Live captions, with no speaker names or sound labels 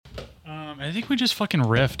I think we just fucking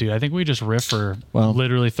riff, dude. I think we just riff for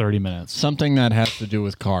literally 30 minutes. Something that has to do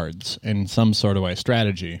with cards in some sort of way,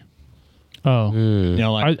 strategy. Oh, you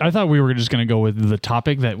know, like I thought we were just gonna go with the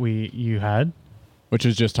topic that you had, which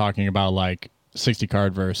is just talking about like 60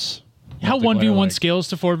 card verse. How 1v1 scales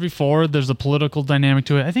to 4v4. There's a political dynamic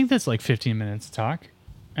to it. I think that's like 15 minutes to talk,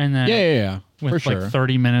 and then yeah, with for like sure.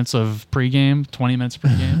 30 minutes of pregame, 20 minutes of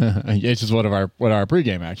pregame. It's just what are our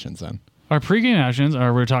pregame actions then? Our pregame actions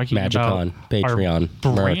are we're talking MagicCon, about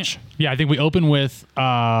Patreon, merch. Yeah, I think we open with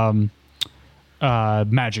MagicCon.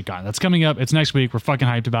 That's coming up. It's next week. We're fucking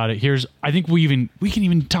hyped about it. I think we can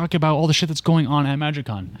even talk about all the shit that's going on at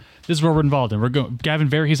MagicCon. This is where we're involved in. Gavin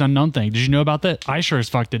Verhey's unknown thing. Did you know about that? I sure as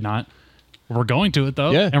fuck did not. We're going to it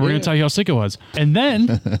though, and we're going to tell you how sick it was. And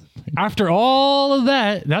then after all of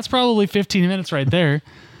that, that's probably 15 minutes right there.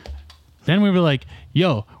 Then we were like,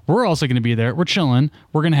 yo, we're also going to be there. We're chilling.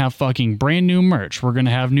 We're going to have fucking brand new merch. We're going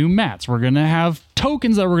to have new mats. We're going to have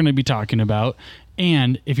tokens that we're going to be talking about.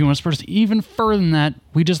 And if you want to support us even further than that,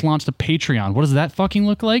 we just launched a Patreon. What does that fucking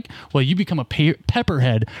look like? Well, you become a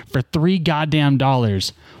pepperhead for $3 goddamn.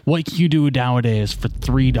 What can you do nowadays for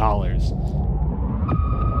 $3?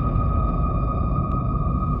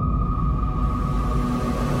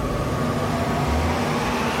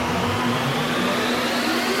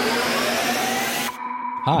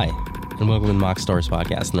 Hi, and welcome to the Moxstars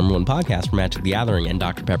podcast, number one podcast for Magic the Gathering and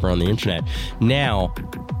Dr. Pepper on the internet. Now,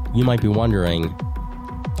 you might be wondering,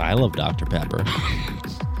 I love Dr. Pepper.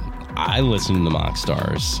 I listen to the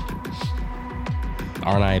Moxstars.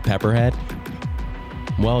 Aren't I a Pepperhead?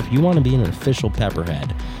 Well, if you want to be an official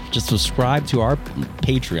Pepperhead, just subscribe to our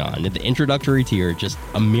Patreon at the introductory tier, just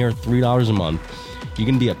a mere $3 a month. You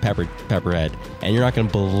can be a Pepperhead, and you're not going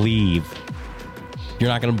to believe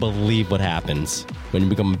what happens when you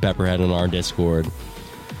become a Pepperhead on our Discord.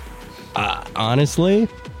 Honestly,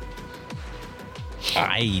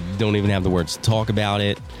 I don't even have the words to talk about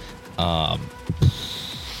it. I'm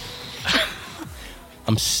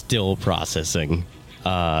still processing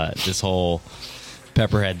this whole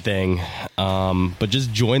Pepperhead thing. But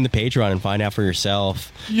just join the Patreon and find out for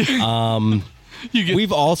yourself.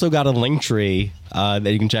 We've also got a link tree that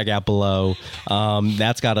you can check out below.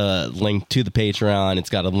 That's got a link to the Patreon. It's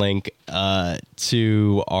got a link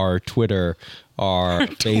to our Twitter, our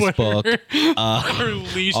Facebook,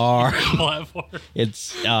 our platform.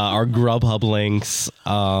 It's our Grubhub links.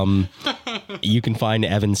 You can find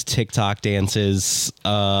Evan's TikTok dances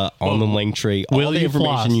on the link tree. All the information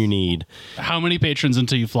floss? you need. How many patrons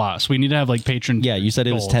until you floss? We need to have like patron. Yeah, you said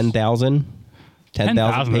it was 10,000.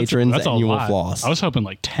 10,000 patrons, that's and you will lot. floss. I was hoping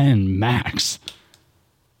like 10 max.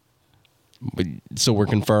 So we're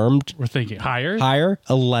confirmed. We're thinking higher.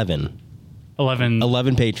 11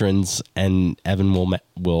 patrons, and Evan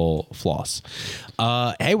will floss.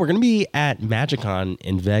 Hey, we're gonna be at MagicCon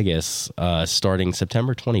in Vegas starting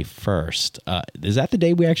September 21st. Is that the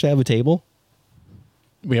day we actually have a table?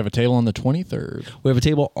 We have a table on the 23rd. We have a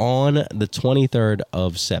table on the 23rd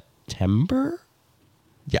of September.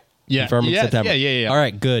 Yeah. Confirming September. Yeah. All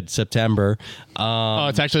right, good. September.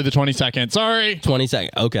 It's actually the 22nd. Sorry.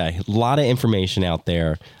 22nd. Okay. A lot of information out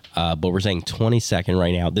there, but we're saying 22nd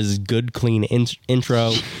right now. This is good, clean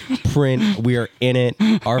intro. Print. We are in it.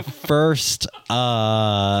 Our first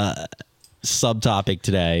subtopic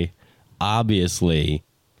today, obviously,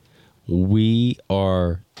 we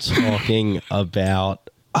are talking about...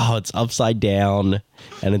 Oh, it's upside down,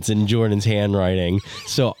 and it's in Jordan's handwriting.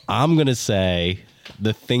 So I'm going to say...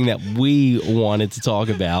 The thing that we wanted to talk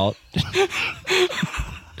about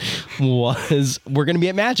was we're going to be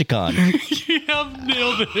at MagicCon. Yeah,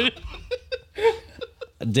 nailed it.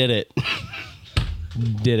 Did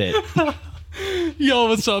it. Yo,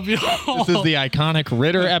 what's up, yo? This is the iconic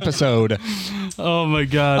Ritter episode. Oh, my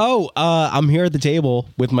God. Oh, I'm here at the table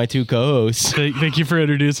with my two co-hosts. Thank you for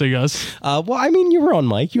introducing us. Well, I mean, you were on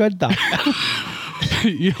mic. You had that.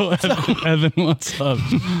 Yo, Evan, what's up?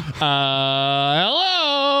 Hello.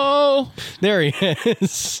 There he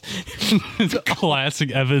is. It's classic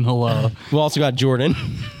Evan, hello. We've also got Jordan.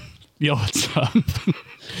 Yo, what's up?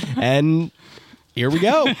 And here we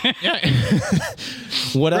go. Yeah.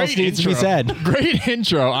 What else needs to be said? Great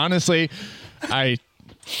intro. Honestly, I'm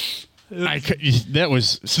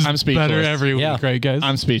speechless. Better every week, Yeah. right, guys?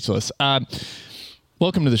 I'm speechless.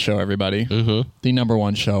 Welcome to the show, everybody. Mm-hmm. The number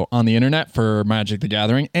one show on the internet for Magic the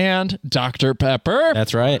Gathering and Dr. Pepper.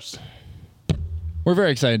 That's right. We're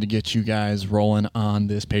very excited to get you guys rolling on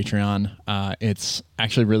this Patreon. It's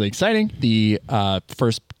actually really exciting. The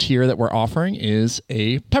first tier that we're offering is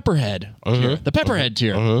a Pepperhead tier. The Pepperhead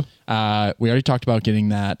tier. We already talked about getting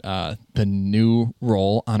that the new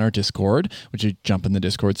role on our Discord, which you jump in the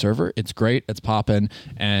Discord server. It's great. It's popping.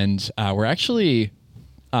 And we're actually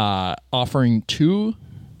offering 2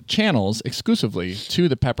 channels exclusively to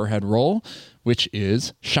the Pepperhead role, which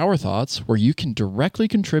is Shower Thoughts, where you can directly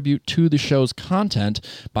contribute to the show's content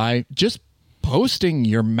by just posting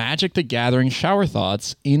your Magic the Gathering shower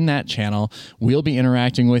thoughts in that channel. We'll be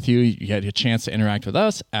interacting with you. You get a chance to interact with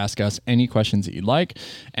us, ask us any questions that you'd like,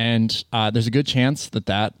 and there's a good chance that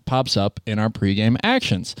that pops up in our pregame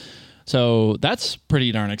actions. So that's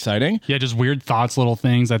pretty darn exciting. Yeah, just weird thoughts, little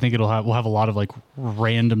things. I think we'll have a lot of like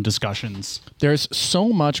random discussions. There's so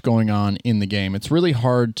much going on in the game. It's really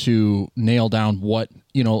hard to nail down what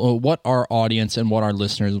our audience and what our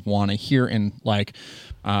listeners want to hear and like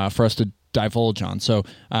for us to divulge on. So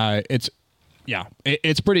it's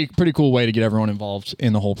pretty cool way to get everyone involved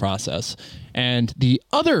in the whole process. And the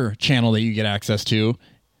other channel that you get access to,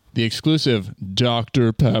 the exclusive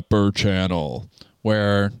Dr. Pepper channel,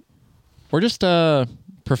 where we're just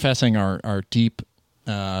professing our deep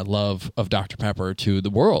love of Dr. Pepper to the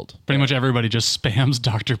world. Pretty much everybody just spams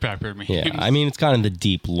Dr. Pepper memes. Yeah, I mean, it's kind of the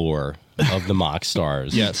deep lore of the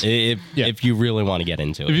Moxstars. Yes. If you really want to get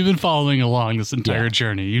into If it. you've been following along this entire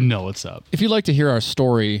journey, you know what's up. If you'd like to hear our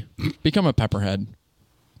story, become a Pepperhead.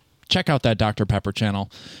 Check out that Dr. Pepper channel.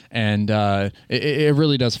 And it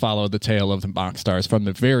really does follow the tale of the Moxstars from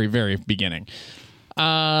the very, very beginning.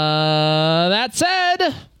 That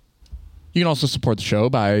said, you can also support the show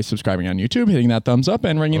by subscribing on YouTube, hitting that thumbs up,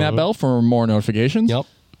 and ringing that bell for more notifications. Yep.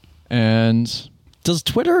 And Does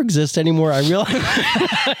Twitter exist anymore? I realize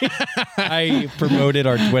I promoted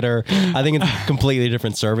our Twitter. I think it's a completely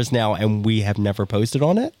different service now, and we have never posted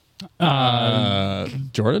on it.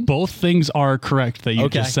 Jordan? Both things are correct that you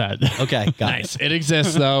just said. Okay, got Nice. It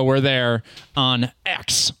exists, though. We're there on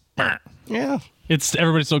X. Yeah. It's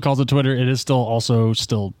everybody still calls it Twitter. It is still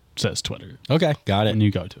says Twitter Okay, got it. when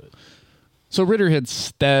you go to it. So Ritter had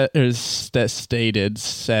stated.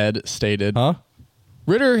 Huh?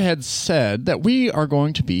 Ritter had said that we are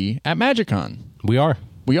going to be at MagicCon. We are.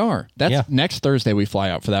 We are. That's next Thursday we fly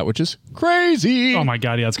out for that, which is crazy. Oh my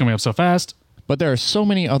God, yeah, it's coming up so fast. But there are so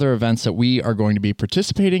many other events that we are going to be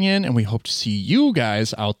participating in, and we hope to see you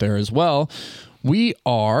guys out there as well. We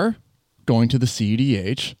are going to the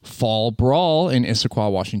CDH Fall Brawl in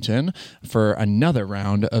Issaquah, Washington for another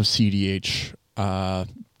round of CDH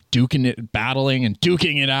battling and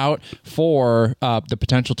duking it out for the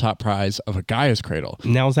potential top prize of a Gaia's Cradle.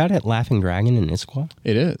 Now, is that at Laughing Dragon in Issaquah?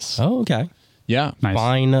 It is. Oh, okay. Yeah. Nice.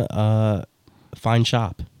 Fine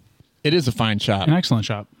shop. It is a fine shop. An excellent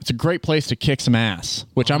shop. It's a great place to kick some ass,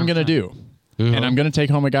 which I'm going to do. And I'm going to take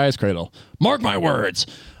home a Gaia's Cradle. Mark my words.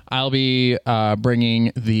 I'll be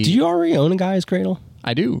bringing the... Do you already own a Guy's Cradle?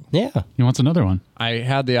 I do. Yeah. He wants another one. I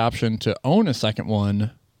had the option to own a second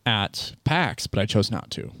one at PAX, but I chose not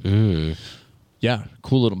to. Yeah,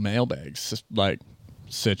 cool little mailbags. Just like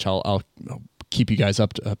Sitch, I'll keep you guys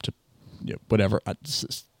up to whatever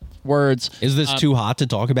words. Is this too hot to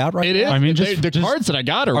talk about right It now? is. I mean, the just cards that I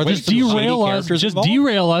got are way just too hot. derail us. characters Just involved?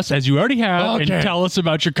 derail us as you already have, Okay. and tell us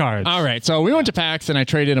about your cards. All right, so we went to PAX and I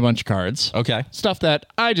traded a bunch of cards. Okay. Stuff that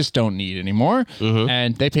I just don't need anymore.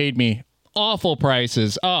 And they paid me awful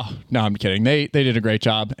prices. Oh, no, I'm kidding. They did a great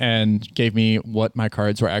job and gave me what my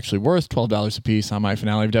cards were actually worth, $12 a piece on my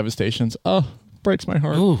Finale of Devastations. Oh, breaks my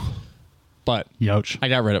heart. Ooh. But Youch. I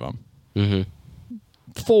got rid of them.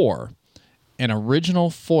 4, an original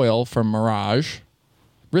foil from Mirage,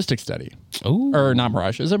 Ristic Study. Ooh. Or not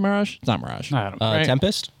Mirage. Is it Mirage? It's not Mirage. I don't know. Right.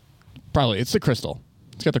 Tempest? Probably. It's the crystal.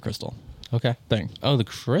 It's got the crystal Okay. thing. Oh, the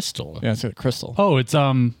crystal. Yeah, it's got the crystal. Oh, it's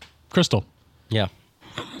Crystal. Yeah.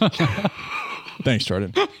 Thanks,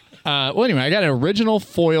 Jordan. Well, anyway, I got an original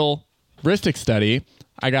foil Ristic Study.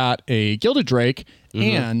 I got a Gilded Drake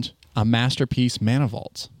and a Masterpiece Mana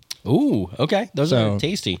Vault. Ooh, okay. Those So- are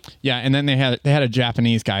tasty. Yeah, and then they had a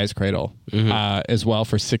Japanese Gaia's Cradle as well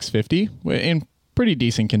for $650 in pretty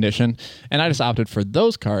decent condition. And I just opted for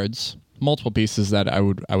those cards, multiple pieces that I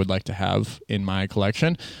would like to have in my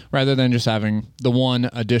collection, rather than just having the one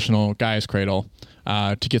additional Gaia's Cradle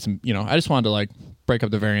to get some. I just wanted to like break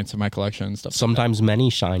up the variance of my collection and stuff. Sometimes many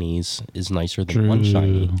shinies is nicer than one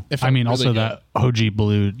shiny. If I I'm mean, really also good. that OG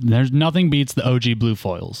blue. There's nothing beats the OG blue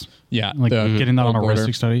foils. Yeah, Like getting that on a gold border.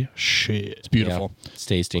 Ristic Study. Shit. It's beautiful. Yeah, it's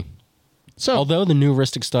tasty. So Although the new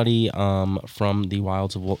Ristic Study from the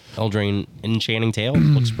Wilds of Eldraine Enchanting Tale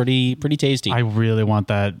looks pretty tasty. I really want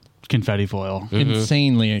that confetti foil.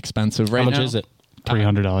 insanely expensive right How now. much is it?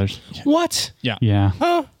 $300. What? Yeah. Yeah.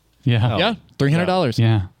 Huh? Yeah. Yeah. $300.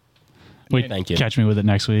 Yeah. Wait, Thank you. catch me with it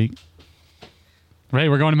next week. Right,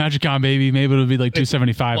 we're going to MagicCon, baby. Maybe it'll be like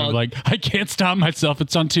 $275. Well, I'm like, I can't stop myself.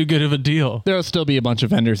 It's on too good of a deal. There'll still be a bunch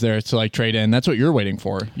of vendors there to like trade in. That's what you're waiting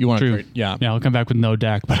for. You want to True. trade. Yeah. Yeah, I'll come back with no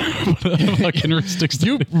deck, but fucking Ristics.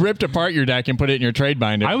 You ripped apart your deck and put it in your trade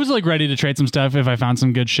binder. I was like ready to trade some stuff if I found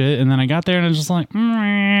some good shit, and then I got there and I was just like,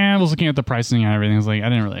 I was looking at the pricing and everything. I was like, I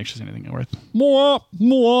didn't really actually see anything worth. More.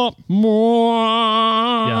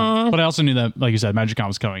 Yeah, but I also knew that, like you said, MagicCon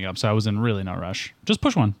was coming up, so I was in really no rush. Just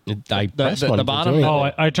push one. I pressed one the for bottom- doing it.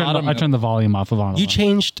 Oh, I turned the volume off of on. You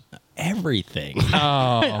changed everything.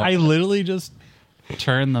 I literally just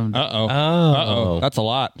turned them. Uh-oh. That's a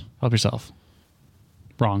lot. Help yourself.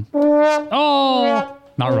 Wrong. Oh,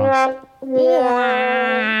 not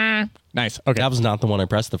wrong. Nice. Okay. That was not the one I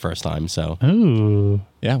pressed the first time, so. Ooh.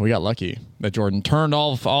 Yeah, we got lucky that Jordan turned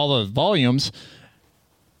all the volumes.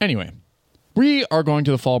 Anyway, we are going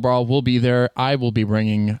to the Fall Brawl. We'll be there. I will be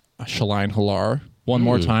bringing Shaline Halar one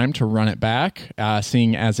more time to run it back,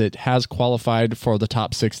 seeing as it has qualified for the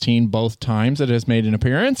top 16 both times it has made an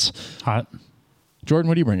appearance. Hot. Jordan,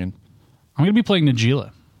 what are you bringing? I'm going to be playing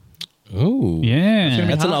Najila. Ooh. Yeah.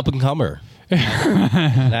 That's an up-and-comer.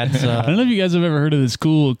 That's I don't know if you guys have ever heard of this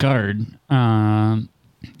cool card.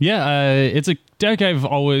 It's a deck I've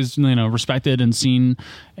always respected and seen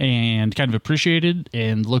and kind of appreciated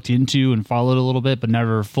and looked into and followed a little bit, but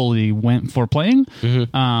never fully went for playing.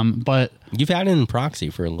 But you've had it in proxy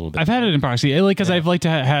for a little bit. I've had it in proxy, because I've liked to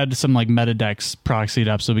had some like meta decks proxied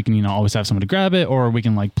up, so we can always have someone to grab it, or we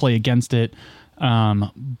can like play against it.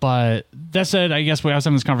 But that said, I guess we was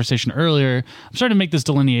having this conversation earlier. I'm starting to make this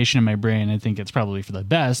delineation in my brain. I think it's probably for the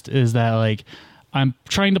best, is that like I'm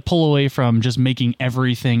trying to pull away from just making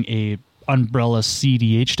everything a umbrella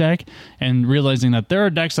CDH deck and realizing that there are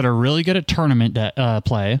decks that are really good at tournament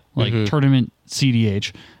play, like tournament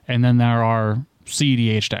CDH, and then there are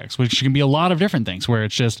CDH decks, which can be a lot of different things, where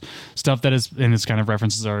it's just stuff that is, and it's kind of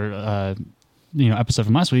references our episode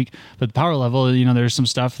from last week, but the power level, there's some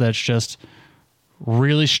stuff that's just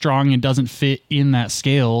really strong and doesn't fit in that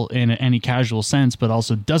scale in any casual sense, but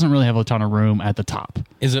also doesn't really have a ton of room at the top.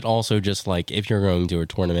 Is it also just like, if you're going to a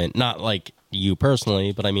tournament, not like you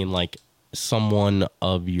personally, but I mean like someone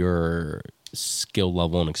of your skill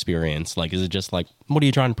level and experience, like is it just like, what are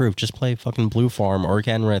you trying to prove? Just play fucking Blue Farm or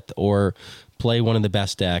Kenrith, or play one of the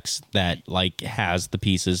best decks that like has the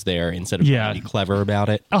pieces there instead of trying to be clever about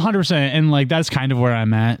it? 100%. And like that's kind of where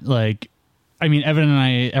I'm at. Like, I mean, Evan and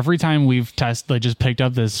I, every time we've just picked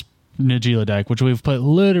up this Najila deck, which we've put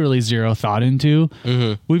literally zero thought into,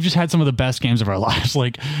 we've just had some of the best games of our lives.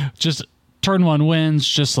 Like, just turn one wins,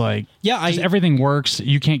 just like, everything works.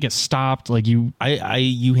 You can't get stopped. Like you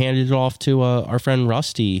handed it off to our friend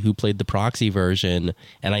Rusty, who played the proxy version,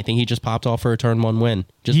 and I think he just popped off for a turn one win.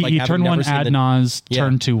 Just he turn one ad naz,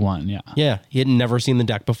 turn 2-1. Yeah. Yeah. He had never seen the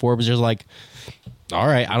deck before. It was just like, all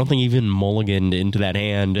right, I don't think he even mulliganed into that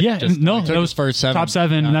hand. Yeah, that was first seven. Top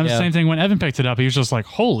 7, and that was the same thing when Evan picked it up. He was just like,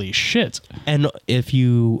 holy shit. And if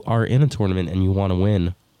you are in a tournament and you want to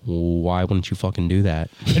win, why wouldn't you fucking do that?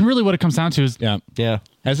 And really what it comes down to is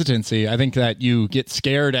hesitancy. I think that you get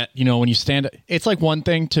scared at, when you stand, it's like one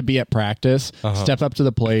thing to be at practice, step up to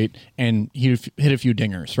the plate, and you hit a few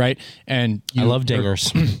dingers, right? And I love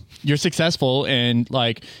dingers. You're successful, and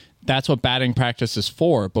like, that's what batting practice is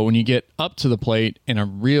for. But when you get up to the plate in a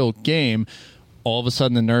real game, all of a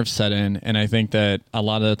sudden the nerves set in. And I think that a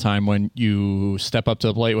lot of the time when you step up to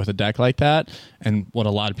the plate with a deck like that, and what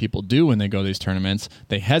a lot of people do when they go to these tournaments,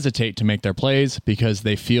 they hesitate to make their plays because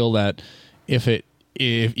they feel that if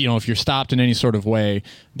you're stopped in any sort of way,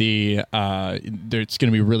 it's going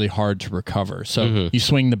to be really hard to recover. So you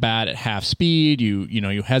swing the bat at half speed.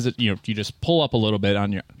 You hesitate. You just pull up a little bit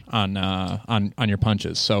on your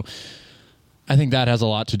punches. So I think that has a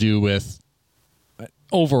lot to do with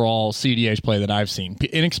overall CDH play that I've seen.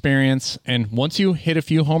 Inexperience, and once you hit a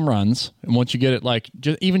few home runs, and once you get it like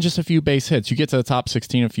even just a few base hits, you get to the top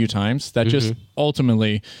 16 a few times, that just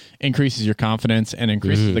ultimately increases your confidence and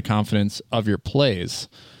increases the confidence of your plays.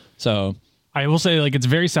 So I will say, like, it's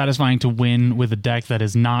very satisfying to win with a deck that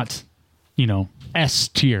is not, S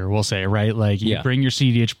tier, we'll say, right? Like, you bring your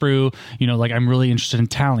CDH brew, like, I'm really interested in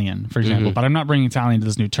Talion, for example, but I'm not bringing Talion to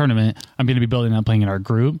this new tournament. I'm going to be building and playing in our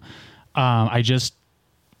group.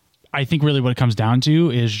 I think really what it comes down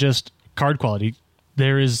to is just card quality.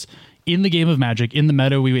 There is, in the game of Magic, in the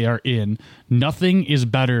meta we are in, nothing is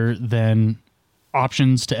better than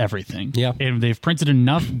options to everything. Yeah. And they've printed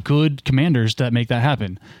enough good commanders that make that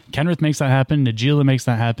happen. Kenrith makes that happen. Najeela makes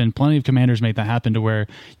that happen. Plenty of commanders make that happen to where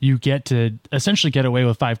you get to essentially get away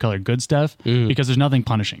with 5-color good stuff because there's nothing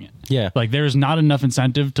punishing it. Yeah. Like there's not enough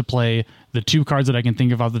incentive to play the 2 cards that I can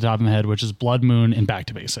think of off the top of my head, which is Blood Moon and Back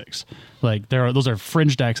to Basics. Like those are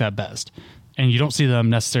fringe decks at best. And you don't see them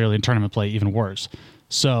necessarily in tournament play, even worse.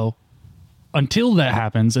 So until that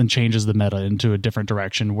happens and changes the meta into a different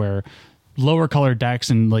direction where lower color decks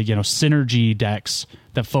and like, synergy decks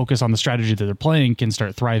that focus on the strategy that they're playing can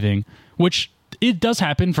start thriving, which it does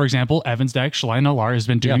happen. For example, Evan's deck, Shalai Nalar, has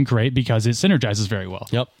been doing great because it synergizes very well.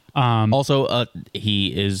 Yep. Also, he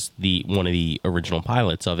is one of the original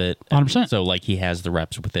pilots of it. 100%. So like he has the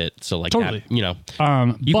reps with it. So like totally.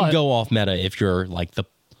 that, you can go off meta if you're like the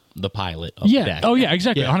pilot of the deck. Oh yeah,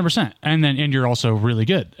 exactly. 100%. And you're also really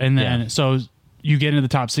good. And then, so you get into the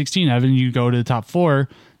top 16, Evan, you go to the top 4.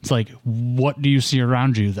 It's like, what do you see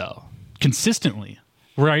around you though? Consistently,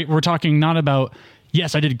 right? We're talking not about,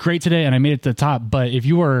 yes, I did great today and I made it to the top. But if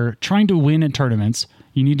you are trying to win in tournaments,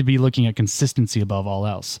 you need to be looking at consistency above all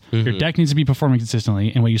else. Your deck needs to be performing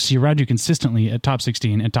consistently. And what you see around you consistently at top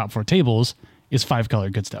 16 and top 4 tables is 5-color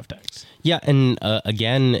good stuff decks. Yeah, and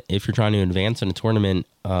again, if you're trying to advance in a tournament,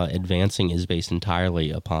 advancing is based entirely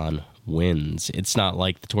upon wins. It's not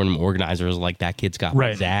like the tournament organizers like that kid's got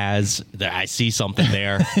pizzazz. I see something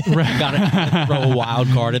there. Gotta throw a wild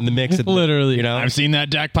card in the mix. Literally, I've seen that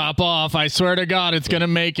deck pop off. I swear to God, it's gonna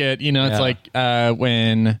make it. It's like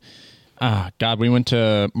when. We went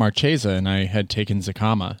to Marchesa and I had taken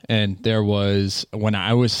Zakama, and there was when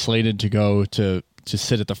I was slated to go to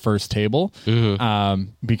sit at the first table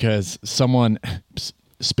because someone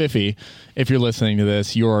Spiffy, if you're listening to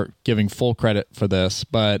this, you're giving full credit for this,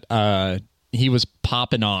 but he was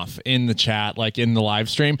popping off in the chat, like in the live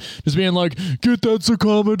stream, just being like, get that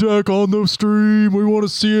Zakama deck on the stream. We want to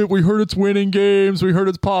see it. We heard it's winning games. We heard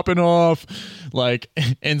it's popping off.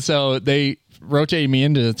 And so they rotated me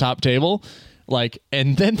into the top table.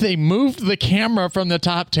 And then they moved the camera from the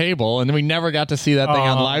top table, and we never got to see that thing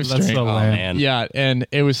on live stream. So man. Yeah, and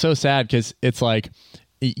it was so sad because it's like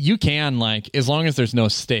you can as long as there's no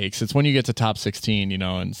stakes. It's when you get to top 16,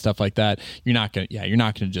 and stuff like that. You're not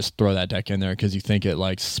gonna just throw that deck in there because you think it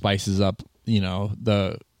spices up,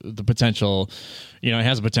 the potential. It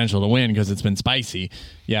has a potential to win because it's been spicy.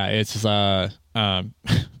 Yeah, it's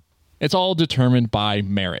it's all determined by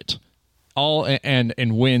merit. All and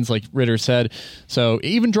wins, like Ritter said. So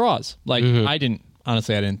even draws. I didn't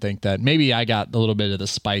think that. Maybe I got a little bit of the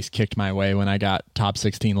spice kicked my way when I got top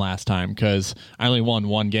 16 last time because I only won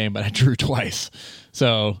 1 game, but I drew twice.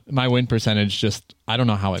 So my win percentage I don't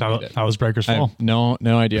know how I made it. That was Breaker's I fault. have no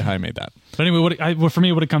idea how I made that. But anyway, for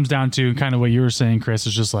me, what it comes down to, kind of what you were saying, Chris,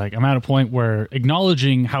 is just I'm at a point where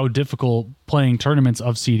acknowledging how difficult playing tournaments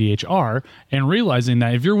of CDH are and realizing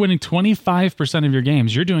that if you're winning 25% of your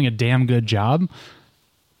games, you're doing a damn good job.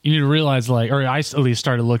 You need to realize, or I at least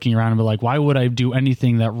started looking around and be like, why would I do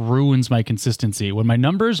anything that ruins my consistency when my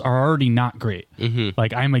numbers are already not great?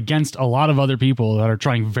 I'm against a lot of other people that are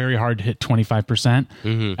trying very hard to hit 25%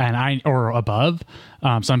 and or above.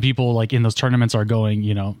 Some people in those tournaments are going,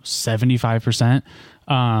 75%.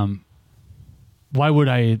 Why would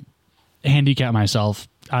I handicap myself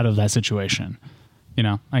out of that situation?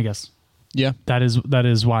 I guess. Yeah. That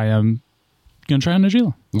is why I'm going to try on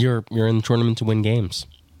Najeela. You're in the tournament to win games.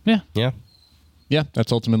 Yeah. Yeah,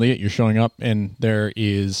 that's ultimately it. You're showing up, and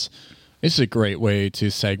this is a great way to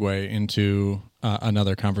segue into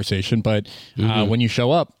another conversation. But when you show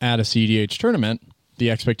up at a CDH tournament, the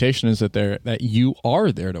expectation is that you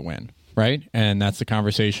are there to win, right? And that's the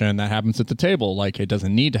conversation that happens at the table. It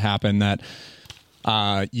doesn't need to happen that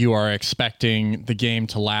you are expecting the game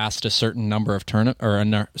to last a certain number of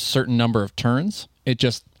certain number of turns. It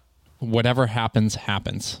just whatever happens.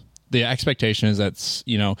 The expectation is that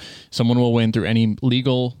someone will win through any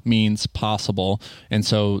legal means possible, and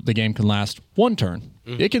so the game can last 1 turn.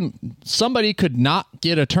 Somebody could not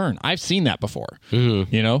get a turn. I've seen that before.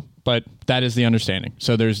 But that is the understanding.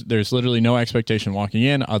 So there's literally no expectation walking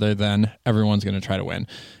in other than everyone's going to try to win,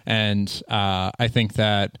 and I think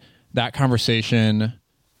that conversation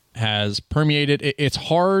has permeated. It's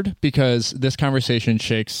hard because this conversation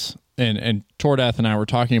shakes, and Tordath and I were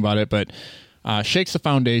talking about it, but. Shakes the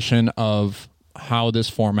foundation of how this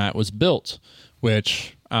format was built,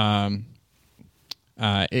 which it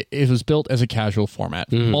was built as a casual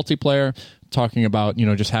format. Multiplayer, talking about,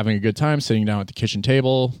 just having a good time, sitting down at the kitchen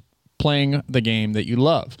table, playing the game that you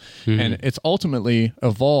love. And it's ultimately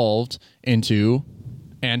evolved into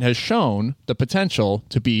and has shown the potential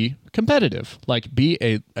to be competitive, be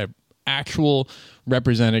a actual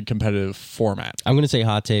represented competitive format. I'm going to say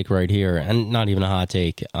hot take right here, and not even a hot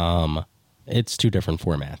take. It's two different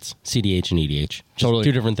formats, CDH and EDH. Just Totally.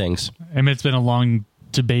 two different things. I mean, it's been a long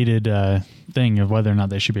debated thing of whether or not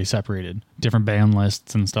they should be separated, different ban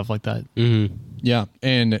lists and stuff like that. Mm-hmm. Yeah,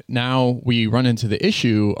 and now we run into the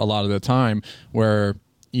issue a lot of the time where,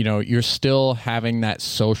 you know, you're still having that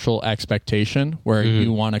social expectation where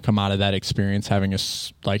you want to come out of that experience having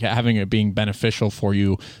it being beneficial for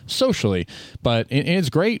you socially. But it's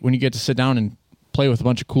great when you get to sit down and play with a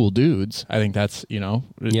bunch of cool dudes. I think that's, you know,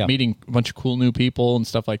 meeting a bunch of cool new people and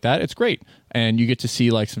stuff like that. It's great. And you get to see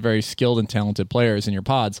like some very skilled and talented players in your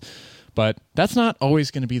pods. But that's not always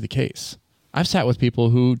going to be the case. I've sat with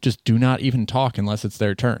people who just do not even talk unless it's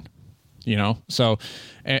their turn. You know, so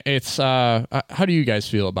it's how do you guys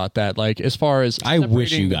feel about that? Like, as far as I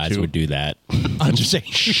wish you guys would do that. I'm just saying,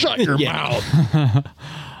 shut your mouth.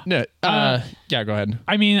 No, yeah, go ahead.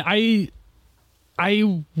 I mean,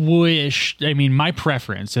 I wish. I mean, my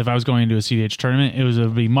preference, if I was going into a CDH tournament, it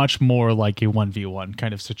would be much more like a 1v1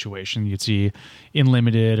 kind of situation you'd see in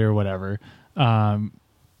limited or whatever.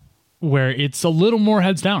 Where it's a little more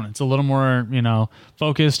heads down. It's a little more, you know,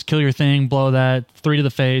 focused, kill your thing, blow that, 3 to the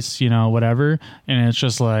face, you know, whatever. And it's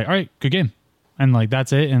just like, all right, good game. And like,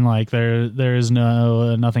 that's it. And like, there is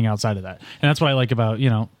nothing outside of that. And that's what I like about, you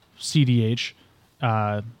know, CDH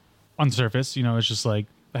on the surface. You know, it's just like,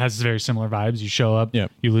 it has very similar vibes. You show up,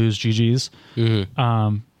 you lose, GG's.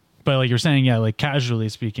 Mm-hmm. But like you're saying, yeah, like casually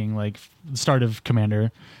speaking, like the start of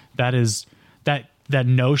Commander, that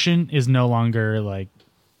notion is no longer like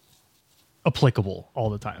applicable all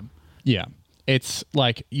the time. Yeah. It's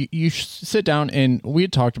like you sit down, and we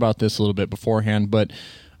had talked about this a little bit beforehand, but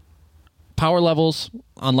power levels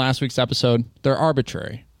on last week's episode, they're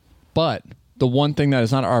arbitrary. But the one thing that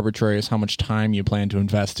is not arbitrary is how much time you plan to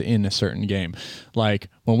invest in a certain game. Like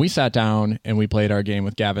when we sat down and we played our game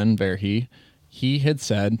with Gavin Verhey, he had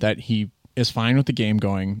said that he is fine with the game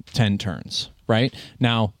going 10 turns, right?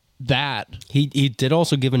 Now, that he did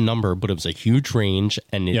also give a number, but it was a huge range,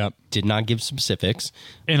 and it did not give specifics.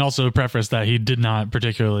 And also preface that he did not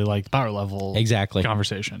particularly like the power level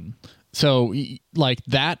conversation. So like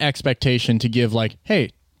that expectation to give like,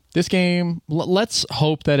 hey, this game, let's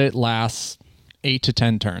hope that it lasts 8 to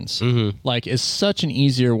 10 turns. Like, is such an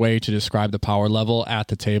easier way to describe the power level at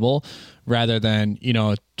the table rather than, you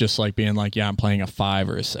know, just like being like, yeah, I'm playing a 5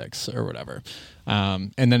 or a 6 or whatever.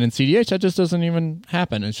 And then in CDH, that just doesn't even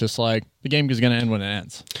happen. It's just like the game is going to end when it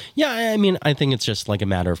ends. Yeah, I mean, I think it's just like a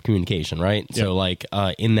matter of communication, right? Yep. So like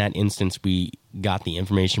in that instance, we got the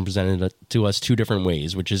information presented to us 2 different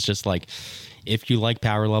ways, which is just like, if you like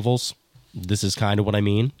power levels, this is kind of what I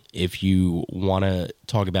mean. If you want to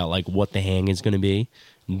talk about like what the hang is going to be,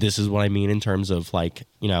 this is what I mean in terms of like,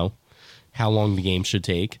 you know, how long the game should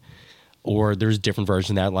take. Or there's different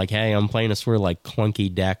versions of that, like, hey, I'm playing a sort of like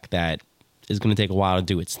clunky deck that is going to take a while to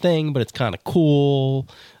do its thing, but it's kind of cool.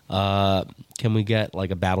 Can we get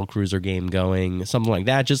like a battle cruiser game going? Something like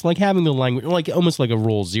that. Just like having the language, like almost like a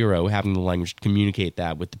roll 0, having the language to communicate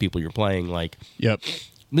that with the people you're playing. Like, yep,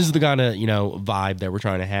 this is the kind of, you know, vibe that we're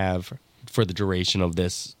trying to have for the duration of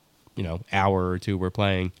this, you know, hour or 2 we're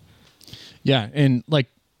playing. Yeah, and like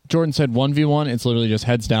Jordan said, 1v1, it's literally just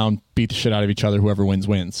heads down, beat the shit out of each other. Whoever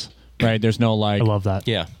wins. Right? There's no like... I love that.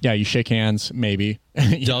 Yeah. Yeah, you shake hands, maybe.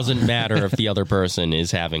 Doesn't matter if the other person is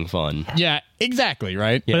having fun. Yeah, exactly,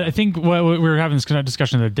 right? But I think we were having this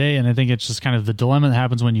discussion the other day, and I think it's just kind of the dilemma that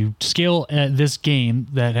happens when you scale this game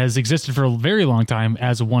that has existed for a very long time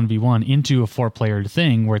as a 1v1 into a 4-player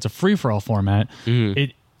thing where it's a free-for-all format.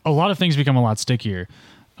 A lot of things become a lot stickier.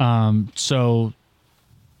 So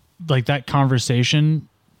like that conversation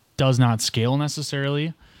does not scale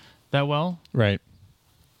necessarily that well. Right.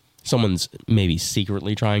 Someone's maybe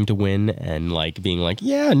secretly trying to win and like being like,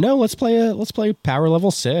 yeah, no, let's play power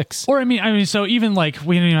level 6. Or I mean, so even like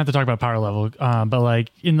we don't even have to talk about power level, but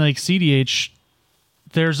like in like CDH,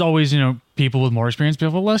 there's always, you know, people with more experience,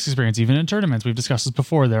 people with less experience. Even in tournaments, we've discussed this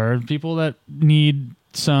before. There are people that need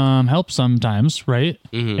some help sometimes, right?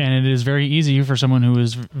 And it is very easy for someone who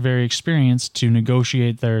is very experienced to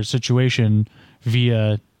negotiate their situation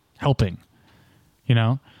via helping. You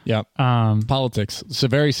know. Yeah. Politics. It's a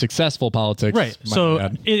very successful politics. Right. So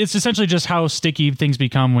it's essentially just how sticky things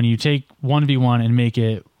become when you take 1v1 and make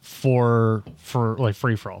it for like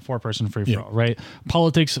free for all, 4-person free for all, right?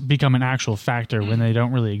 Politics become an actual factor when they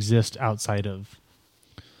don't really exist outside of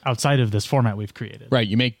this format we've created. Right.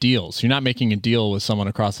 You make deals. You're not making a deal with someone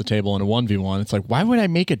across the table in a 1v1. It's like, why would I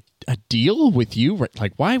make a a deal with you?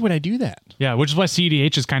 Like, why would I do that? Yeah, which is why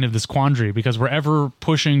CEDH is kind of this quandary, because we're ever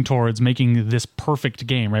pushing towards making this perfect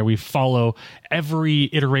game, right? We follow every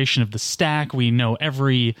iteration of the stack. We know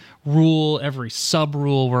every rule, every sub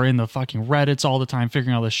rule. We're in the fucking Reddits all the time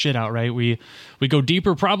figuring all this shit out, right? We go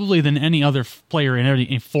deeper probably than any other player in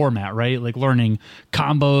any format, right? Like learning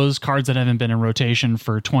combos, cards that haven't been in rotation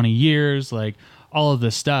for 20 years, like all of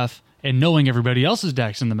this stuff, and knowing everybody else's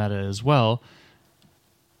decks in the meta as well.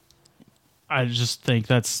 I just think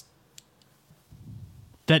that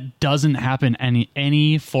doesn't happen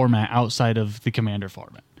any format outside of the Commander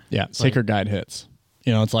format. Yeah, Sacred Guide hits.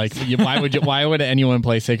 You know, it's like, why would anyone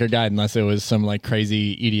play Sacred Guide unless it was some like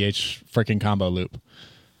crazy EDH freaking combo loop?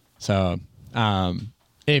 So,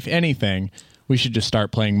 if anything, we should just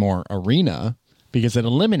start playing more Arena because it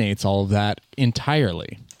eliminates all of that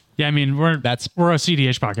entirely. Yeah, I mean, we're a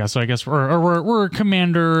CDH podcast, so I guess we're a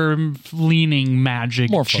Commander-leaning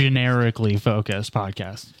Magic, more generically focused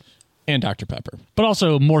podcast. And Dr. Pepper. But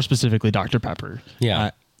also, more specifically, Dr. Pepper.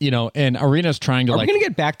 Yeah. And Arena's trying to Are we going to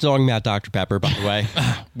get back to talking about Dr. Pepper, by the way?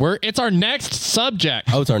 It's our next subject.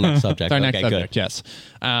 Oh, it's our next subject. It's our next subject, good. yes.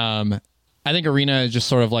 I think Arena is just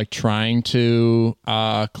sort of like trying to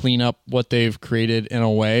clean up what they've created in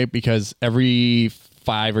a way, because every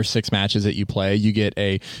 5 or 6 matches that you play, you get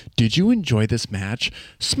a "Did you enjoy this match?"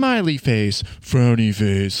 smiley face, frowny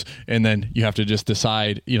face, and then you have to just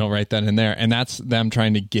decide, right then and there. And that's them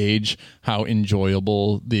trying to gauge how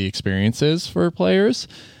enjoyable the experience is for players.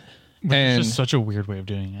 It's just such a weird way of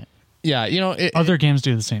doing it. Yeah, other games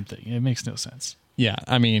do the same thing. It makes no sense. Yeah,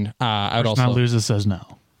 I mean, I would also not loses says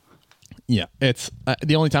no. Yeah, it's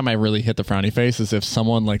the only time I really hit the frowny face is if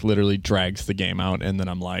someone like literally drags the game out, and then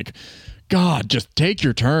I'm like, God, just take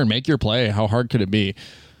your turn, make your play. How hard could it be?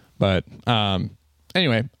 But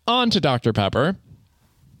anyway, on to Dr. Pepper.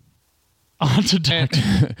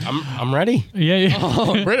 I'm ready. Yeah.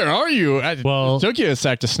 Oh, Britta, are you? It took you a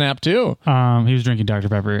sec to snap too. He was drinking Dr.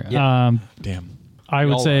 Pepper. Yeah. Damn. I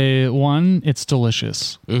would say 1, it's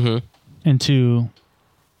delicious. Mm-hmm. And 2,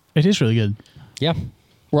 it is really good. Yeah.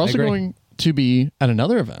 We're also going to be at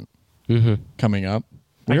another event coming up.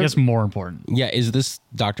 I guess more important. Yeah, is this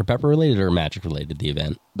Dr. Pepper related or Magic related, the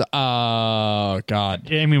event? Oh, God.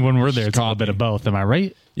 I mean, when we're there, it's a little bit of both. Am I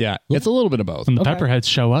right? Yeah, it's a little bit of both. When the Pepperheads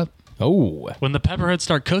show up. Oh. When the Pepperheads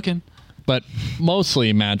start cooking. But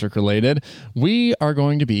mostly Magic related. We are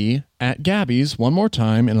going to be at Gabby's one more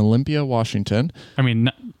time in Olympia, Washington. I mean,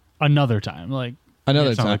 another time. Like,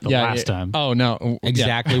 another time. Like the last time. Oh, no.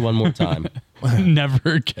 Exactly one more time.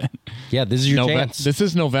 Never again. Yeah, this is your chance. This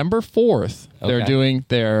is November 4th. Okay. They're doing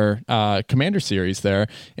their Commander series there,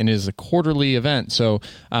 and it is a quarterly event. So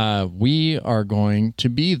we are going to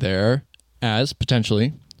be there as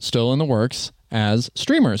potentially still in the works as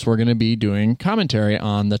streamers. We're going to be doing commentary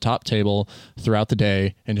on the top table throughout the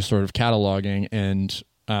day and just sort of cataloging and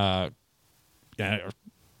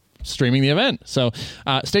streaming the event. So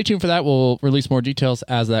stay tuned for that. We'll release more details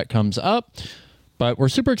as that comes up. But we're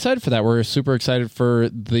super excited for that. We're super excited for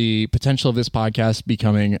the potential of this podcast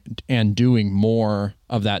becoming and doing more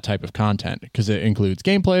of that type of content, because it includes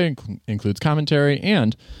gameplay, includes commentary,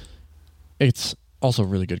 and it's also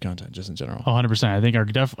really good content just in general. 100%. I think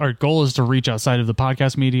our goal is to reach outside of the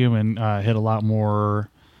podcast medium and hit a lot more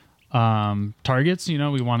targets. We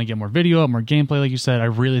want to get more video, more gameplay, like you said. I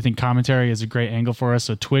really think commentary is a great angle for us.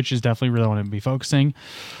 So Twitch is definitely really want to be focusing.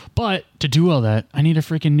 But to do all that, I need a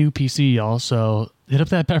freaking new PC, y'all. So hit up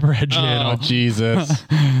that Pepperhead channel. Oh, Jesus.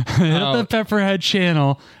 Hit up that Pepperhead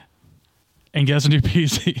channel and get us a new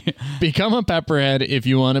PC. Become a Pepperhead if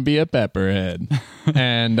you want to be a Pepperhead.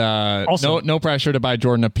 And also, no pressure to buy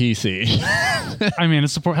Jordan a PC. I mean,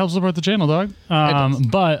 it helps support the channel, dog.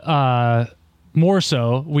 But more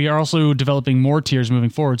so, we are also developing more tiers moving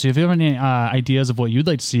forward. So if you have any ideas of what you'd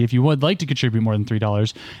like to see, if you would like to contribute more than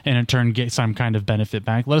 $3 and in turn get some kind of benefit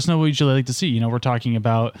back, let us know what you'd like to see. We're talking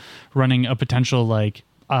about running a potential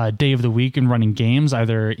day of the week and running games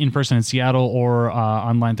either in person in Seattle or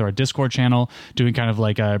online through our Discord channel, doing kind of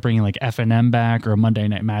like bringing like FNM back or a Monday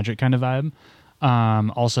Night Magic kind of vibe.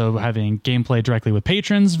 Also having gameplay directly with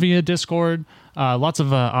patrons via Discord. Lots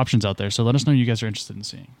of options out there. So let us know what you guys are interested in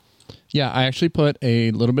seeing. Yeah, I actually put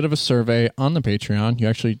a little bit of a survey on the Patreon.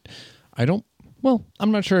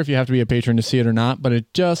 I'm not sure if you have to be a patron to see it or not, but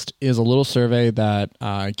it just is a little survey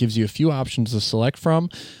that gives you a few options to select from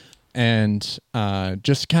and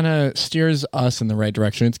just kind of steers us in the right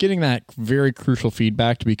direction. It's getting that very crucial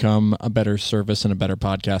feedback to become a better service and a better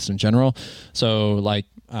podcast in general. So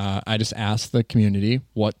I just asked the community,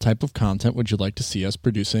 what type of content would you like to see us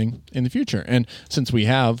producing in the future? And since we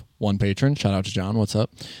have one patron, shout out to John, what's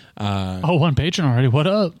up? One patron already, what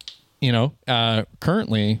up?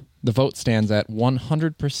 currently the vote stands at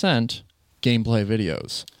 100% gameplay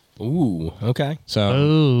videos. Ooh, okay.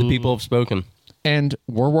 So the people have spoken. And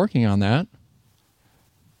we're working on that.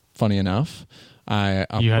 Funny enough.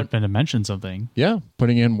 You had been to mention something. Yeah,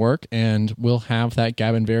 putting in work, and we'll have that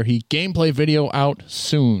Gavin Verhey gameplay video out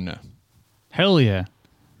soon. Hell yeah.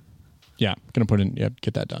 Yeah,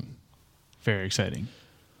 get that done. Very exciting.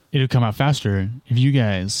 It'll come out faster if you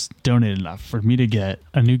guys donate enough for me to get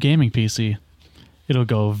a new gaming PC. It'll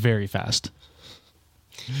go very fast.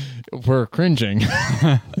 We're cringing.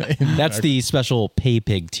 That's the special pay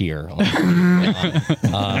pig tier.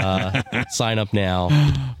 Sign up now.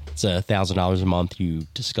 It's $1,000 a month, you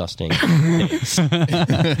disgusting pigs.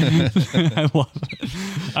 I love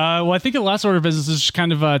it. Well, I think the last order of business is just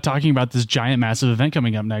kind of talking about this giant, massive event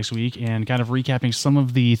coming up next week and kind of recapping some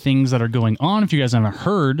of the things that are going on if you guys haven't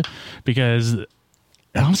heard, because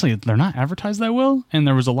honestly, they're not advertised that well, and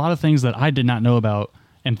there was a lot of things that I did not know about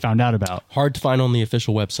and found out about. Hard to find on the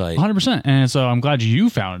official website. 100%. And so I'm glad you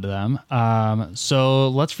found them. So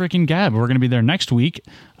let's freaking gab. We're going to be there next week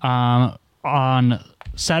on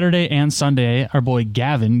Saturday and Sunday. Our boy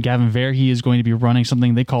Gavin Verhey is going to be running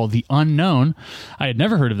something they call The Unknown. I had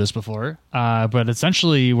never heard of this before, but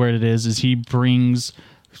essentially what it is he brings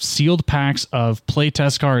sealed packs of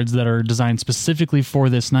playtest cards that are designed specifically for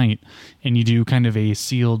this night, and you do kind of a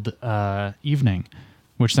sealed evening,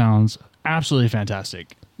 which sounds absolutely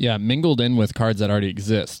fantastic. Yeah, mingled in with cards that already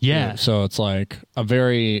exist. Yeah. So it's like a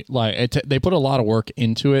very they put a lot of work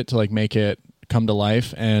into it to like make it come to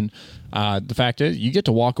life, and the fact is you get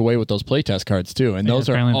to walk away with those playtest cards too, and those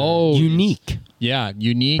are all unique. Yeah,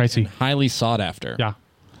 unique, pricey, and highly sought after.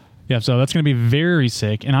 Yeah. So that's going to be very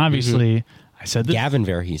sick, and obviously I said this. Gavin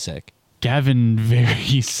Verhey sick. Gavin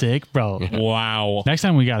Verhey sick, bro. Wow. Next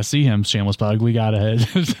time we got to see him, shameless plug. We got to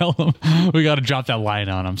tell him. We got to drop that line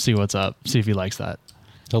on him. See what's up. See if he likes that.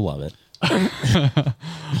 He'll love it.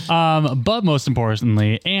 But most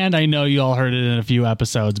importantly, and I know you all heard it in a few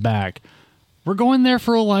episodes back, we're going there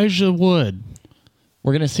for Elijah Wood.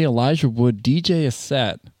 We're going to see Elijah Wood DJ a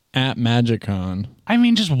set at MagicCon. I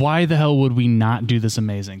mean, just why the hell would we not do this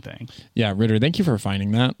amazing thing? Yeah, Ritter, thank you for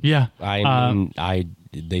finding that. Yeah.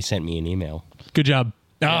 They sent me an email. Good job.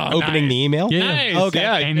 Opening the email? Yeah. Nice. Okay.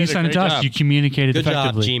 Yeah, And you sent it to us. You communicated Good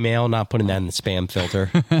job, effectively. Gmail, not putting that in the spam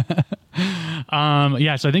filter.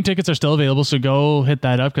 Yeah, so I think tickets are still available, so go hit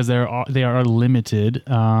that up because they are limited.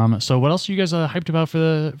 So what else are you guys hyped about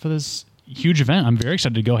for this huge event? I'm very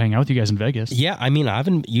excited to go hang out with you guys in Vegas. Yeah, I mean,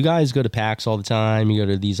 you guys go to PAX all the time. You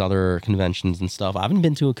go to these other conventions and stuff. I haven't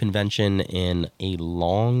been to a convention in a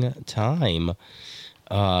long time.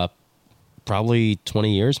 Probably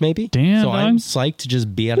 20 years, maybe. Damn, so dog. I'm psyched to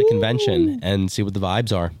just be at a convention and see what the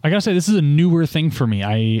vibes are. I gotta say, this is a newer thing for me.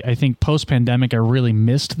 I think post-pandemic, I really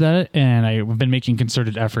missed that, and I've been making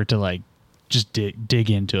concerted effort to like just dig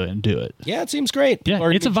into it and do it. Yeah, it seems great. Yeah, People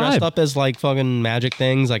are it's a dressed vibe. up as like fucking magic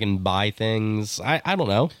things. I can buy things. I don't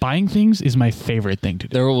know. Buying things is my favorite thing to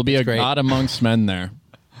do. There will be a great. god amongst men there.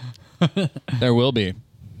 There will be.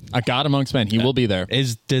 A god amongst men. He will be there.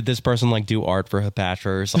 Did this person like do art for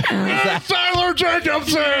Hepatra or something? Tyler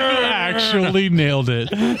Jacobson! Actually nailed it.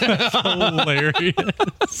 That's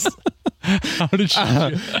hilarious. How did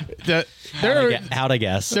you? How'd I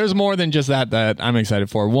guess? There's more than just that I'm excited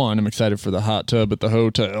for. One, I'm excited for the hot tub at the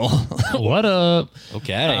hotel. What up?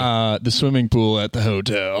 Okay. The swimming pool at the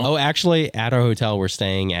hotel. Oh, actually, at our hotel, we're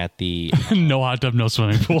staying at the. No hot tub, no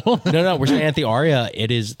swimming pool. No, we're staying at the Aria.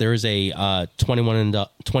 There's a 21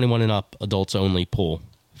 and up adults only pool.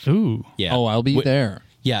 Ooh. Yeah. Oh, I'll be there.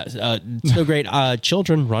 Yeah. So great.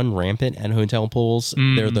 Children run rampant at hotel pools.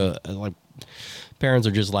 They're the parents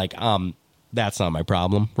are just like, that's not my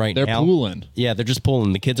problem right They're now. pooling. Yeah, they're just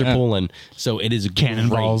pooling. The kids are pooling. So it is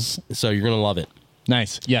Cannonballs. great. So you're gonna love it.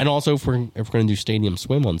 Nice. Yeah. And also, if we're gonna do stadium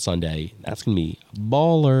swim on Sunday, that's gonna be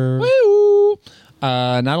baller. Woo!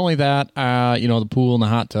 Not only that, the pool and the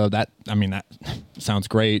hot tub, that sounds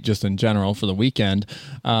great just in general for the weekend.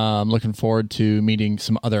 Looking forward to meeting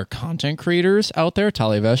some other content creators out there.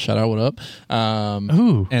 Talivesh, shout out, what up?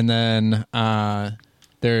 Ooh. And then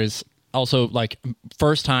there's also like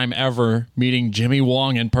first time ever meeting Jimmy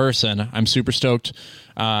Wong in person. I'm super stoked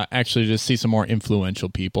actually to see some more influential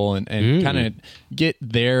people and kind of get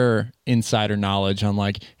their insider knowledge on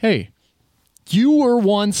like, hey, you were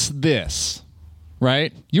once this.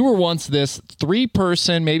 Right? You were once this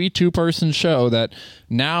 3-person, maybe 2-person show that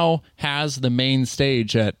now has the main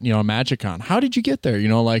stage at, MagicCon. How did you get there?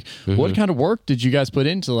 What kind of work did you guys put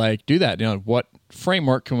into like do that? What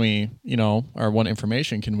framework can we, or what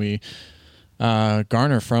information can we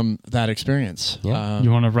garner from that experience. Yeah.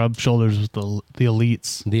 You want to rub shoulders with the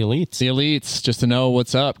elites. The elites. The elites, just to know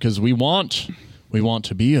what's up, because we want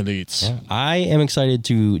to be elites. Yeah. I am excited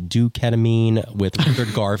to do ketamine with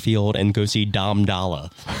Richard Garfield and go see Dom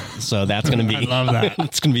Dalla. So that's going to be... I love that.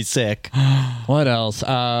 It's going to be sick. What else?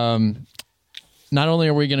 Not only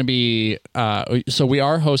are we going to be... so we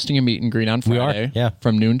are hosting a meet and greet on Friday. We are, yeah.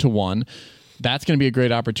 From noon to 1. That's going to be a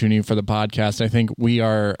great opportunity for the podcast. I think we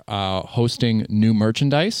are hosting new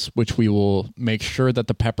merchandise, which we will make sure that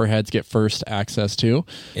the Pepperheads get first access to.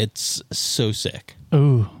 It's so sick.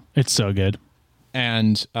 Ooh, it's so good.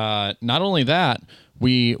 And not only that,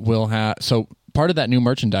 we will have... So part of that new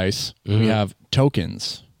merchandise, we have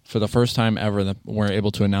tokens. For the first time ever, that we're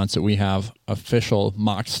able to announce that we have official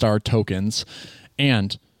Moxstar tokens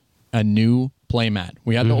and a new playmat.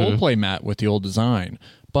 We had the old playmat with the old design,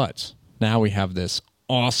 but now we have this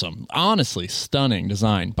awesome, honestly stunning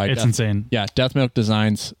design by It's insane. Yeah, Death Milk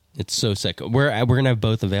Designs. It's so sick. We're going to have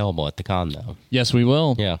both available at the con, though. Yes, we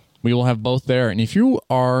will. Yeah. We will have both there. And if you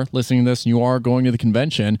are listening to this and you are going to the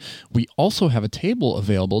convention, we also have a table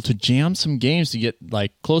available to jam some games to get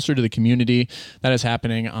like closer to the community. That is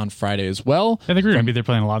happening on Friday as well. I think we're going to be there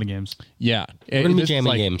playing a lot of games. Yeah. We're going to be This is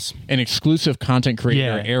jamming games. An exclusive content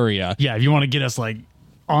creator area. Yeah, if you want to get us like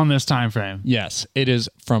on this time frame. Yes. It is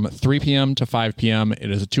from 3 p.m. to 5 p.m.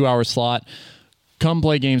 It is a 2-hour slot. Come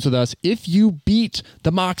play games with us. If you beat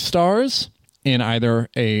the Moxstars in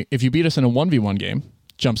if you beat us in a 1v1 game,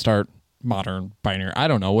 Jumpstart, Modern, Binary, I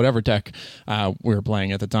don't know, whatever deck we were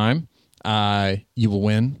playing at the time, you will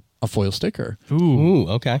win a foil sticker. Ooh,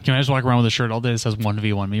 okay. Can I just walk around with a shirt all day that says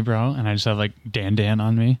 1v1 me, bro? And I just have like Dan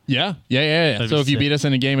on me? Yeah. That'd So be if you sick. beat us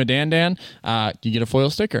in a game of Dan, you get a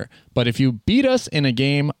foil sticker. But if you beat us in a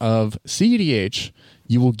game of CEDH,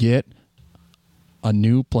 you will get a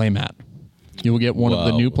new playmat. You will get one of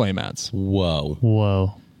the new playmats.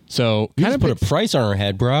 Whoa. So You kind just of put a price on our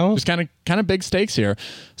head, bro. just kind of big stakes here.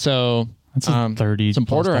 So That's a 30 some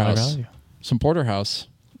plus dollar porterhouse, value. some porterhouse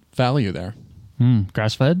value there.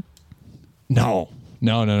 Grass fed? No.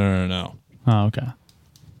 Oh, okay.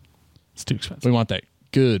 It's too expensive. We want that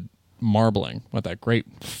good marbling. Want that great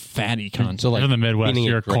fatty content. So You're like in the Midwest. feeding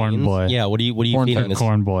You're it a corn grains? boy. Yeah. What are you Corn feeding fed this?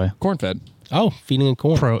 Corn boy. Corn fed. Oh, feeding it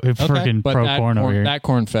corn. Freaking But pro that corn over here. that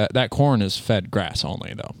corn is fed grass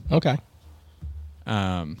only though. Okay.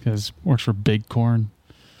 Because works for big corn.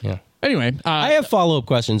 Yeah. Anyway, I have follow-up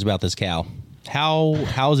questions about this cow.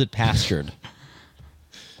 How is it pastured?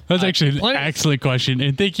 That's actually an plenty- excellent question,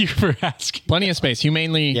 and thank you for asking. plenty of space.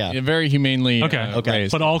 Humanely, Yeah. very humanely. Okay,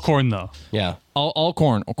 raised. but all corn though. Yeah. all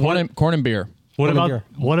corn, corn and beer. What Corn and about beer.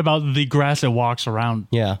 what about the grass it walks around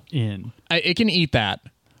Yeah. in? It can eat that,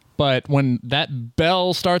 but when that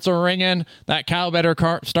bell starts ringing, that cow better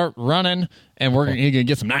start running, and we're gonna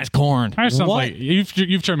get some nice corn. All right, sounds What? like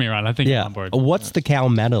you've turned me around. I think I'm on board. What's the cow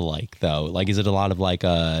meta like though? Like, is it a lot of like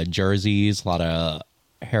jerseys, a lot of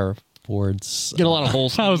Herefords, Get a lot of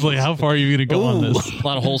Holsteins. I was like, how far are you going to go on this? A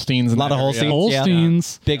lot of Holsteins. a lot of Holsteins,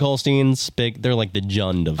 Holsteins. big Holsteins, big. They're like the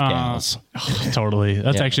Jund of cows. Totally.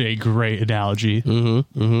 That's Yeah. actually a great analogy.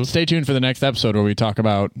 Stay tuned for the next episode where we talk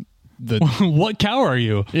about What cow are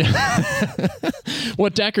you?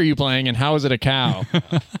 what deck are you playing and how is it a cow.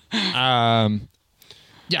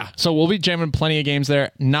 Yeah, so we'll be jamming plenty of games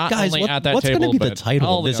there. Not Guys, only at that what's table, going to be the but title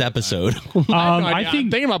all of the this other episode? I I'm think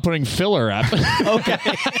thinking about putting filler up. Okay.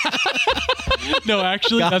 no,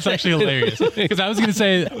 actually, that's actually hilarious. Because I was going to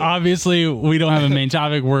say, obviously, we don't have a main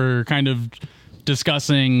topic. We're kind of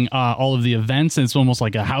discussing all of the events, and it's almost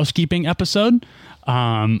like a housekeeping episode.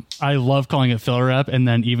 I love calling it filler ep, and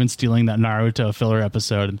then even stealing that Naruto filler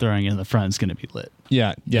episode and throwing it in the front is going to be lit.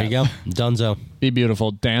 Yeah. There you go. Dunzo. Be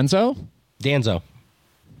beautiful. Danzo? Danzo.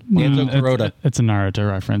 Danzo Kuroda. It's a Naruto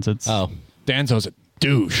reference. It's Danzo's a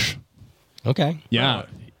douche. Okay. Yeah.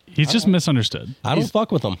 he's just misunderstood. I don't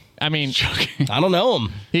fuck with him. I mean, I don't know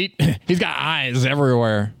him. he's got eyes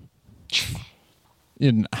everywhere.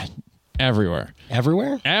 Everywhere.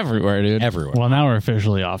 Everywhere? Dude. Everywhere. Well, now we're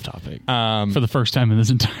officially off topic for the first time in this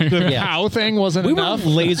entire. The Yeah. cow thing wasn't We were enough.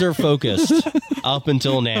 laser focused up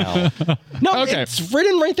until now. No, Okay. it's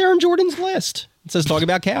written right there in Jordan's list. It says talk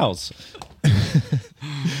about cows.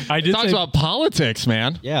 I did Talks say about politics,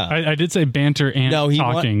 man. Yeah. I did say banter and No, he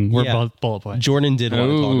talking wa- were yeah. both bullet points. Jordan did want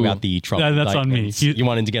to talk Ooh. about the Trump That's on me. indictments. You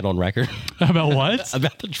wanted to get on record About what?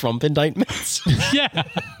 about the Trump indictments. Yeah,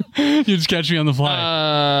 you just catch me on the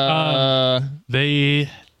fly. They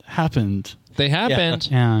happened, They happened.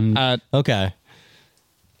 and Okay.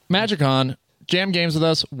 MagicCon jam games with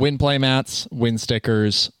us, win play mats, win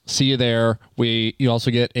stickers. See you there. You also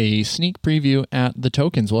get a sneak preview at the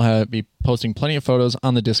tokens. We'll be posting plenty of photos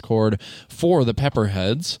on the Discord for the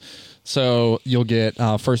Pepperheads. So you'll get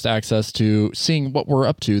first access to seeing what we're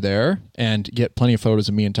up to there and get plenty of photos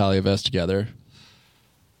of me and Talia Vest together.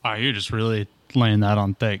 Oh, you're just really laying that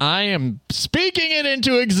on thick. I am speaking it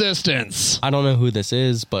into existence. I don't know who this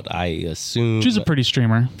is, but I assume She's a pretty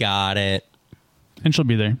streamer, got it. and she'll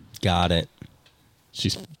be there. Got it.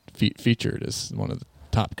 She's featured as one of the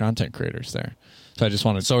top content creators there. So I just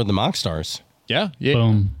wanted to... So are the Moxstars. Yeah.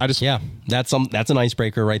 Boom. Yeah, that's an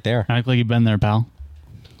icebreaker right there. Act like you've been there, pal.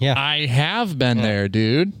 Yeah. I have been there,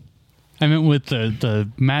 dude. I meant with the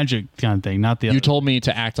magic kind of thing, not the other. You told me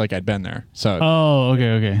to act like I'd been there. So Oh,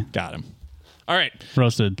 okay. got him. All right.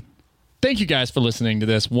 Roasted. Thank you guys for listening to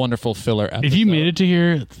this wonderful filler episode. If you made it to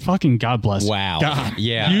here, fucking God bless. Wow. God.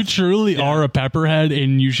 Yeah. You truly are a pepperhead,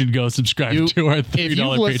 and you should go subscribe to our $3 if you've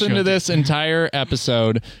listened Patreon. to this entire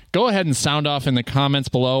episode, go ahead and sound off in the comments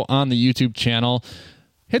below on the YouTube channel.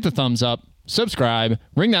 Hit the thumbs up, subscribe,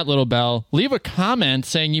 ring that little bell, leave a comment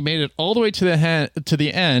saying you made it all the way to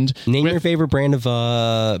the end. Name your favorite breed of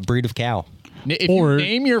cow. If you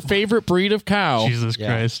name your favorite breed of cow Jesus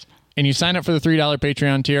Christ. and you sign up for the $3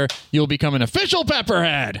 Patreon tier, you'll become an official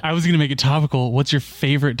Pepperhead. I was going to make it topical. What's your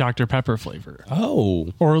favorite Dr. Pepper flavor? Oh.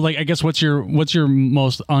 Or like, I guess, what's your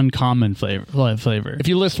most uncommon flavor? If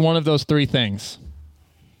you list one of those three things,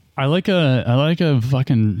 I like a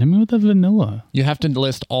fucking, hit me with the vanilla. you have to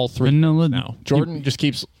list all three Vanilla. now. Jordan just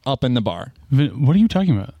keeps up in the bar. What are you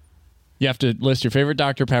talking about? You have to list your favorite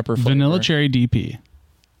Dr. Pepper flavor. Vanilla cherry DP.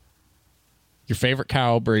 Your favorite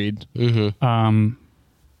cow breed. Mm-hmm.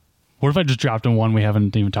 What if I just dropped in one we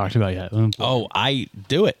haven't even talked about yet? Oh, I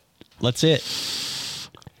do it. Let's it.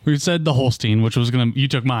 We said the Holstein, which was you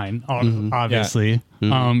took mine, obviously.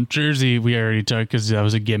 Yeah. Jersey we already took because that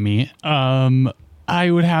was a gimme. I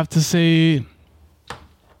would have to say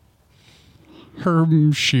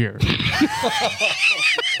Hermshire.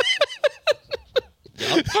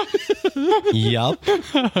 Yup. Did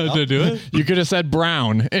I do it? You could have said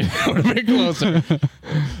brown. It would have been closer.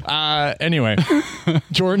 Anyway,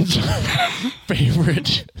 Jordan's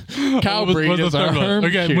favorite cow breed is a Hermshire.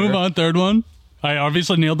 Okay, move on. Third one. I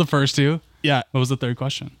obviously nailed the first two. Yeah. What was the third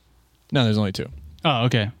question? No, there's only two. Oh,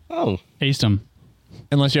 okay. Oh. Aced him.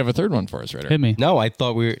 Unless you have a third one for us, Ritter. Hit me. No, I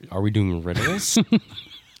thought are we doing riddles?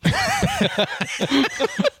 I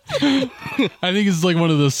think it's like one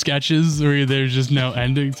of those sketches where there's just no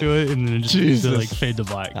ending to it, and then it just like fade to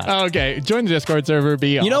black. Okay, join the Discord server.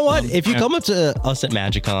 You know what? If you come up to us at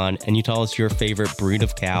MagicCon and you tell us your favorite breed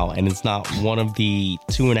of cow, and it's not one of the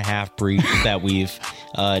 2.5 breeds that we've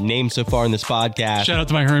named so far in this podcast, Shout out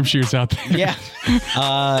to my Hermshires out there. yeah,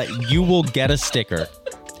 you will get a sticker.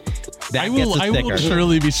 That I will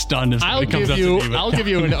surely be stunned if somebody comes up to me. I'll give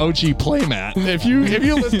you an OG playmat. If you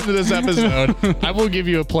listen to this episode, I will give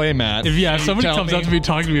you a playmat. If somebody comes up to me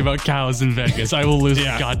talking to me about cows in Vegas, I will lose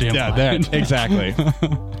my goddamn mind. Exactly.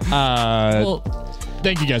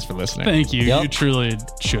 Thank you guys for listening. Thank you. Yep. You truly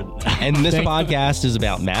should. And this podcast is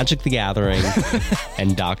about Magic the Gathering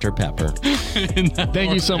and Dr. Pepper.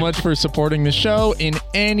 Thank you so much for supporting the show in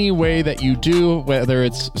any way that you do, whether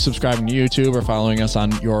it's subscribing to YouTube or following us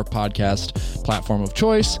on your podcast platform of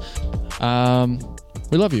choice.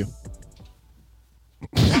 We love you.